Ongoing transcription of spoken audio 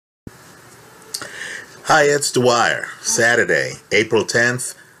Hi, it's Dwyer. Saturday, April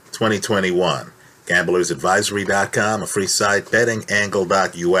 10th, 2021. GamblersAdvisory.com, a free site.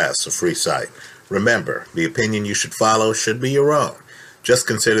 BettingAngle.us, a free site. Remember, the opinion you should follow should be your own. Just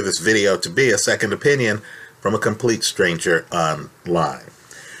consider this video to be a second opinion from a complete stranger online.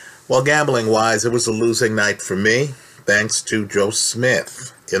 Well, gambling-wise, it was a losing night for me, thanks to Joe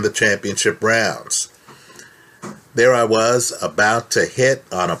Smith in the championship rounds. There I was, about to hit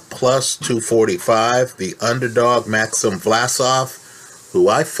on a plus 245, the underdog Maxim Vlasov, who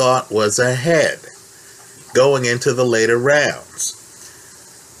I thought was ahead going into the later rounds.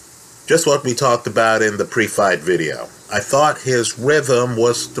 Just what we talked about in the pre-fight video. I thought his rhythm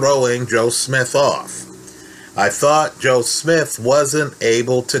was throwing Joe Smith off. I thought Joe Smith wasn't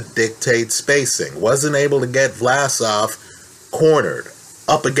able to dictate spacing, wasn't able to get Vlasov cornered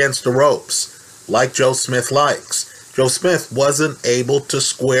up against the ropes like Joe Smith likes. Joe Smith wasn't able to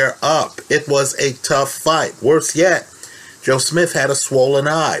square up. It was a tough fight. Worse yet, Joe Smith had a swollen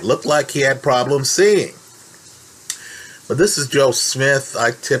eye. Looked like he had problems seeing. But this is Joe Smith.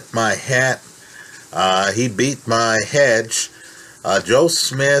 I tipped my hat. He beat my hedge. Joe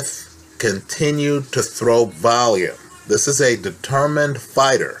Smith continued to throw volume. This is a determined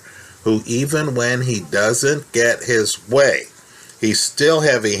fighter who, even when he doesn't get his way, he's still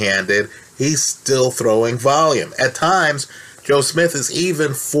heavy-handed. He's still throwing volume. At times, Joe Smith is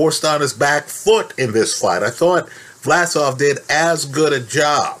even forced on his back foot in this fight. I thought Vlasov did as good a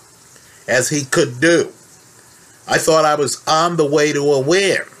job as he could do. I thought I was on the way to a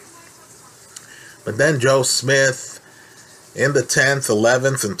win. But then Joe Smith, in the 10th,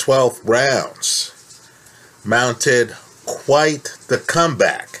 11th, and 12th rounds, mounted quite the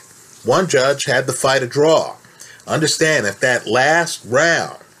comeback. One judge had the fight a draw. Understand, if that last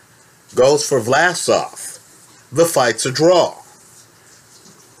round goes for Vlasov, the fight's a draw.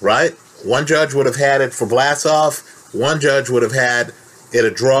 Right? One judge would have had it for Vlasov. One judge would have had it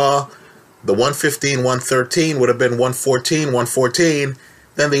a draw. The 115-113 would have been 114-114.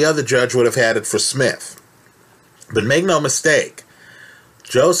 Then the other judge would have had it for Smith. But make no mistake,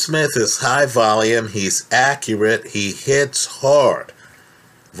 Joe Smith is high volume. He's accurate. He hits hard.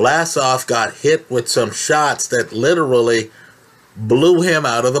 Vlasov got hit with some shots that literally blew him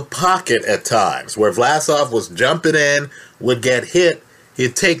out of the pocket at times. Where Vlasov was jumping in, would get hit,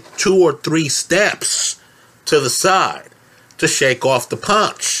 he'd take 2 or 3 steps to the side to shake off the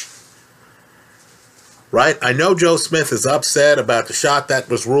punch. Right? I know Joe Smith is upset about the shot that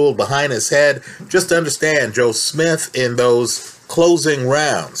was ruled behind his head. Just understand, Joe Smith in those closing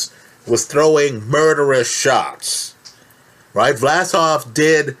rounds was throwing murderous shots. Right? Vlasov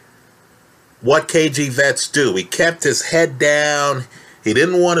did what KG vets do. He kept his head down. He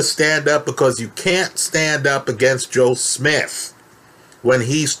didn't want to stand up because you can't stand up against Joe Smith when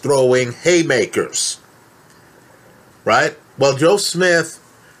he's throwing haymakers. Right? Well, Joe Smith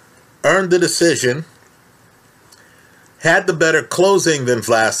earned the decision, had the better closing than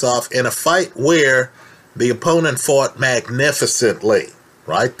Vlasov in a fight where the opponent fought magnificently.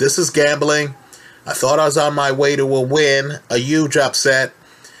 Right? This is gambling. I thought I was on my way to a win, a huge upset.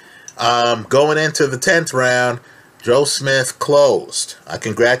 Going into the 10th round, Joe Smith closed. I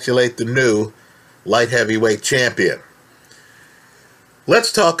congratulate the new light heavyweight champion.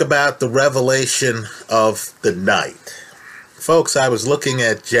 Let's talk about the revelation of the night. Folks, I was looking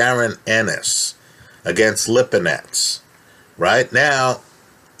at Jaron Ennis against Lipinets. Right now,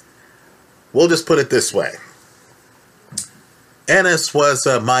 we'll just put it this way. Ennis was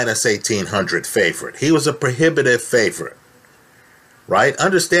a minus 1,800 favorite. He was a prohibitive favorite. Right?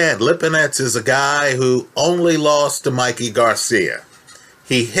 Understand, Lipinets is a guy who only lost to Mikey Garcia.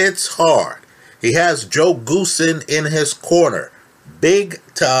 He hits hard. He has Joe Goossen in his corner.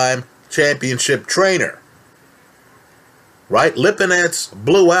 Big-time championship trainer. Right? Lipinets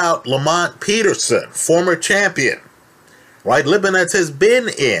blew out Lamont Peterson, former champion. Right? Lipinets has been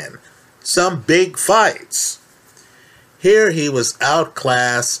in some big fights. Here he was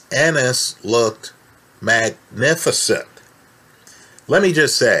outclassed. Ennis looked magnificent. Let me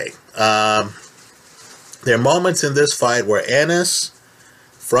just say, there are moments in this fight where Ennis,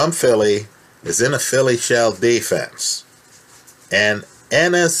 from Philly, is in a Philly shell defense. And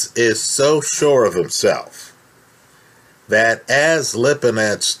Ennis is so sure of himself that as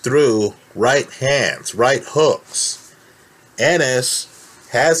Lipinets threw right hands, right hooks, Ennis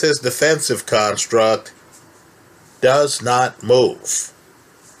has his defensive construct, does not move.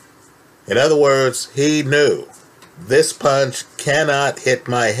 In other words, he knew this punch cannot hit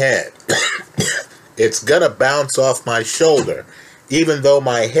my head. It's gonna bounce off my shoulder, even though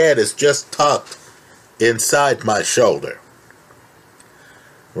my head is just tucked inside my shoulder.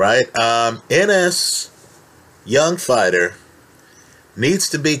 Right? Ennis young fighter needs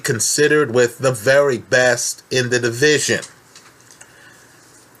to be considered with the very best in the division.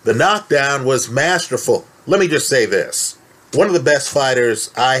 The knockdown was masterful. Let me just say this. One of the best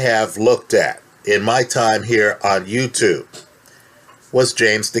fighters I have looked at in my time here on YouTube was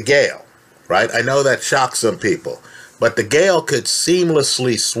James DeGale, right? I know that shocked some people, but DeGale could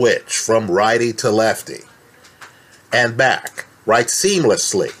seamlessly switch from righty to lefty and back, right?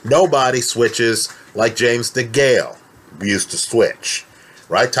 Seamlessly. Nobody switches like James DeGale used to switch,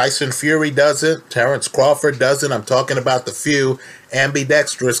 right? Tyson Fury doesn't. Terence Crawford doesn't. I'm talking about the few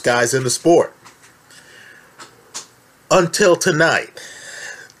ambidextrous guys in the sport. Until tonight,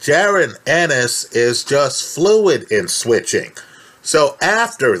 Jaron Ennis is just fluid in switching. So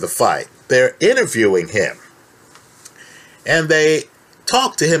after the fight, they're interviewing him, and they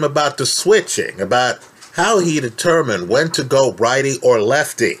talk to him about the switching, about how he determined when to go righty or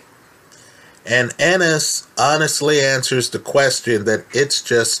lefty. And Ennis honestly answers the question that it's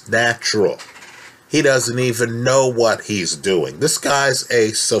just natural. He doesn't even know what he's doing. This guy's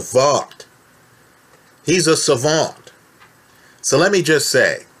a savant. He's a savant. So let me just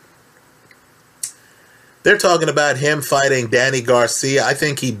say, they're talking about him fighting Danny Garcia. I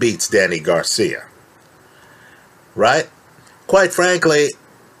think he beats Danny Garcia, right? Quite frankly,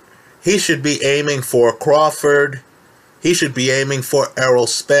 he should be aiming for Crawford. He should be aiming for Errol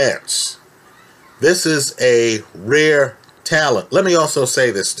Spence. This is a rare talent. Let me also say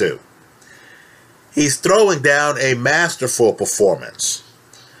this too. He's throwing down a masterful performance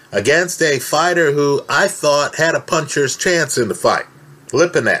against a fighter who I thought had a puncher's chance in the fight,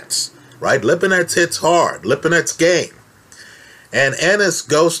 Lipinets, right? Lipinets hits hard. Lipinets game. And Ennis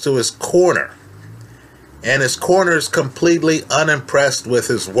goes to his corner, and his corner is completely unimpressed with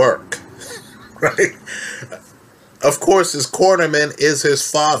his work, right? Of course, his cornerman is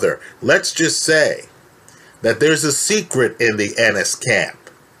his father. Let's just say that there's a secret in the Ennis camp.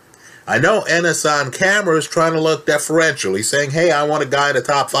 I know Ennis on camera is trying to look deferential. He's saying, hey, I want a guy in the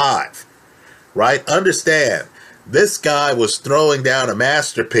top 5, right? Understand, this guy was throwing down a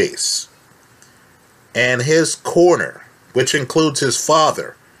masterpiece, and his corner, which includes his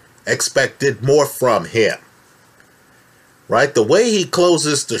father, expected more from him, right? The way he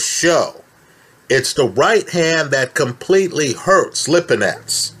closes the show, it's the right hand that completely hurts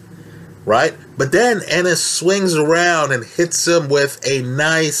Lipinets, right? But then Ennis swings around and hits him with a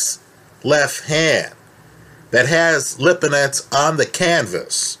nice left hand that has Lipinets on the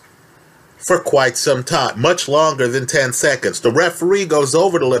canvas for quite some time, much longer than 10 seconds. The referee goes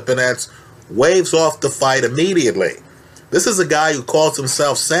over to Lipinets, waves off the fight immediately. This is a guy who calls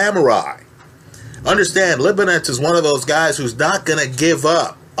himself Samurai. Understand, Lipinets is one of those guys who's not going to give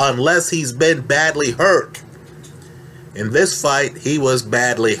up unless he's been badly hurt. In this fight, he was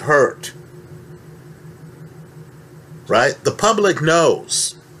badly hurt, right? The public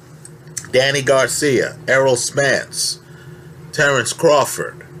knows Danny Garcia, Errol Spence, Terence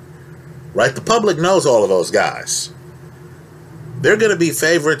Crawford, right? The public knows all of those guys. They're going to be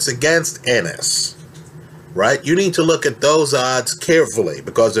favorites against Ennis, right? You need to look at those odds carefully,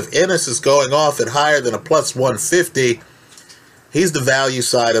 because if Ennis is going off at higher than a plus 150, he's the value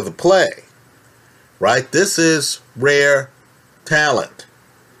side of the play, right? This is rare talent,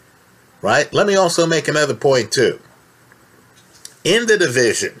 right? Let me also make another point too. In the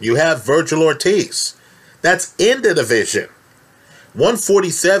division, you have Vergil Ortiz. That's in the division.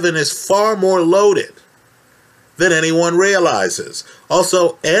 147 is far more loaded than anyone realizes.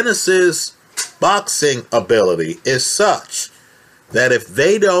 Also, Ennis's boxing ability is such that if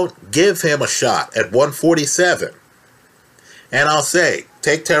they don't give him a shot at 147, and I'll say,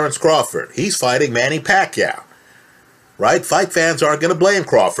 take Terence Crawford. He's fighting Manny Pacquiao, right? Fight fans aren't going to blame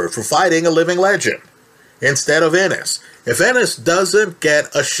Crawford for fighting a living legend instead of Ennis. If Ennis doesn't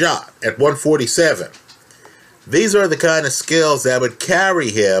get a shot at 147, these are the kind of skills that would carry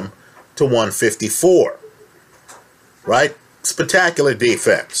him to 154, right? Spectacular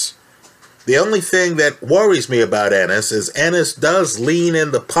defense. The only thing that worries me about Ennis is Ennis does lean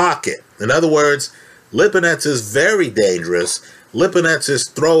in the pocket. In other words, Lipinets is very dangerous. Lipinets is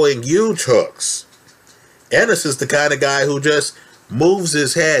throwing huge hooks. Ennis is the kind of guy who just moves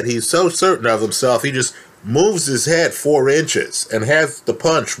his head. He's so certain of himself, he just moves his head 4 inches and has the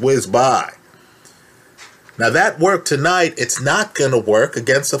punch whiz by. Now that worked tonight. It's not going to work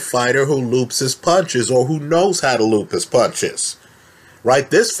against a fighter who loops his punches or who knows how to loop his punches, right?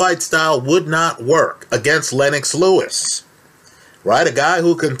 This fight style would not work against Lennox Lewis, right? A guy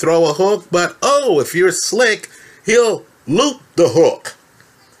who can throw a hook, but oh, if you're slick, he'll loop the hook,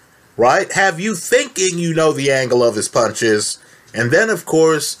 right? Have you thinking you know the angle of his punches, and then of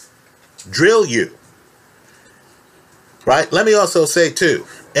course drill you. Right? Let me also say, too,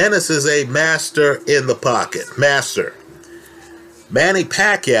 Ennis is a master in the pocket. Master. Manny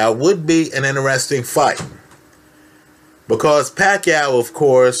Pacquiao would be an interesting fight. Because Pacquiao, of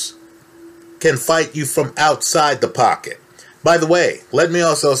course, can fight you from outside the pocket. By the way, let me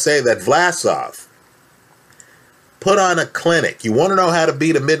also say that Vlasov put on a clinic. You want to know how to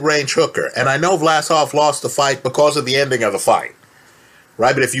beat a mid-range hooker. And I know Vlasov lost the fight because of the ending of the fight.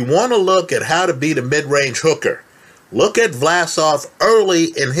 Right? But if you want to look at how to beat a mid-range hooker, look at Vlasov early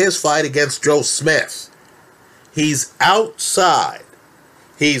in his fight against Joe Smith. He's outside.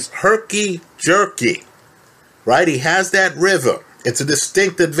 He's herky-jerky. Right? He has that rhythm. It's a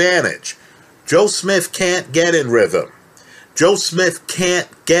distinct advantage. Joe Smith can't get in rhythm. Joe Smith can't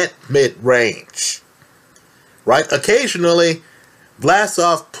get mid-range. Right? Occasionally,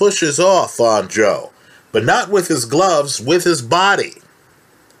 Vlasov pushes off on Joe, but not with his gloves, with his body.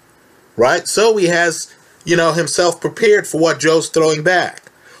 Right? So he has, himself prepared for what Joe's throwing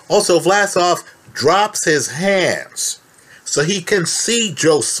back. Also, Vlasov drops his hands so he can see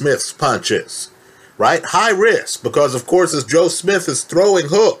Joe Smith's punches. Right? High risk, because of course, as Joe Smith is throwing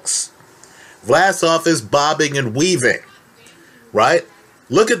hooks, Vlasov is bobbing and weaving. Right?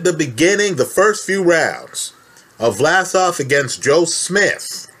 Look at the beginning, the first few rounds of Vlasov against Joe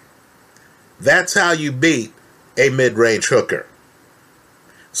Smith. That's how you beat a mid-range hooker.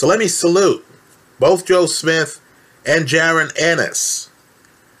 So let me salute both Joe Smith and Jaron Ennis.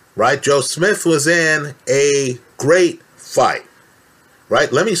 Right? Joe Smith was in a great fight.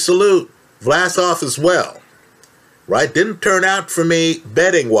 Right? Let me salute Vlasov as well. Right? Didn't turn out for me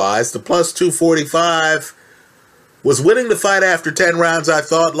betting-wise. The plus 245 was winning the fight after 10 rounds, I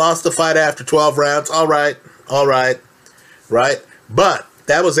thought. Lost the fight after 12 rounds. All right. Right? But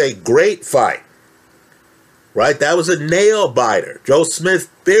that was a great fight. Right? That was a nail-biter. Joe Smith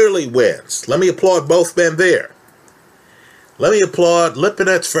barely wins. Let me applaud both men there. Let me applaud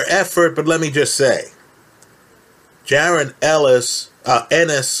Lipinets for effort, but let me just say, Jaron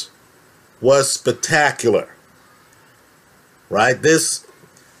Ennis was spectacular. Right? This,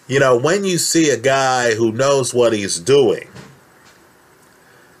 when you see a guy who knows what he's doing,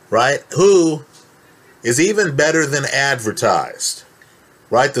 right, who is even better than advertised,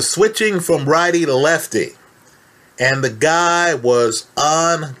 right, the switching from righty to lefty, and the guy was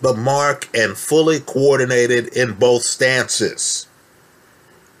on the mark and fully coordinated in both stances,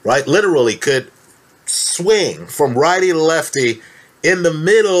 right, literally could swing from righty to lefty in the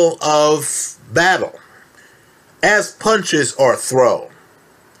middle of battle as punches are thrown.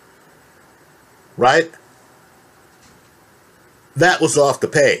 Right? That was off the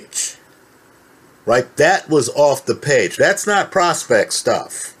page. Right? That was off the page. That's not prospect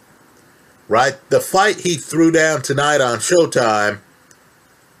stuff. Right? The fight he threw down tonight on Showtime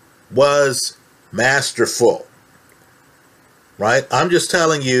was masterful. Right? I'm just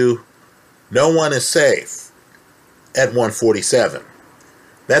telling you, no one is safe at 147.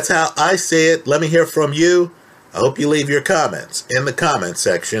 That's how I see it. Let me hear from you. I hope you leave your comments in the comment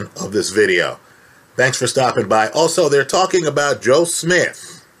section of this video. Thanks for stopping by. Also, they're talking about Joe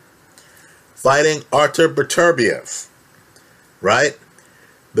Smith fighting Artur Beterbiev, right?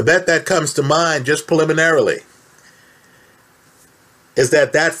 The bet that comes to mind just preliminarily is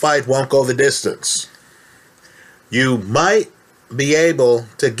that fight won't go the distance. You might be able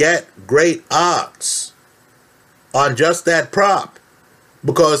to get great odds on just that prop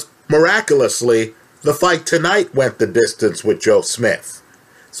because miraculously the fight tonight went the distance with Joe Smith.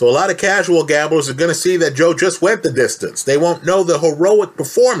 So a lot of casual gamblers are going to see that Joe just went the distance. They won't know the heroic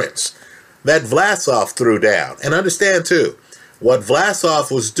performance that Vlasov threw down. And understand, too, what Vlasov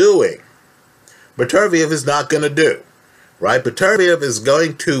was doing, Beterbiev is not going to do. Right? Beterbiev is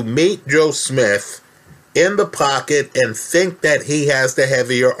going to meet Joe Smith in the pocket and think that he has the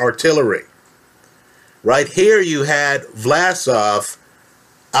heavier artillery. Right here you had Vlasov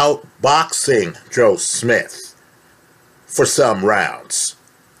outboxing Joe Smith for some rounds.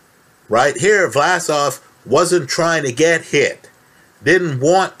 Right here, Vlasov wasn't trying to get hit. Didn't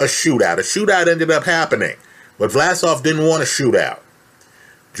want a shootout. A shootout ended up happening, but Vlasov didn't want a shootout.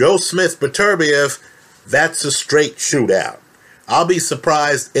 Joe Smith, Beterbiev, that's a straight shootout. I'll be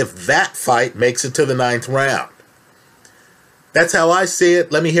surprised if that fight makes it to the 9th round. That's how I see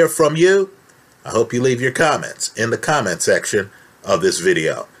it. Let me hear from you. I hope you leave your comments in the comment section of this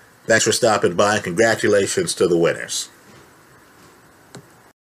video. Thanks for stopping by and congratulations to the winners.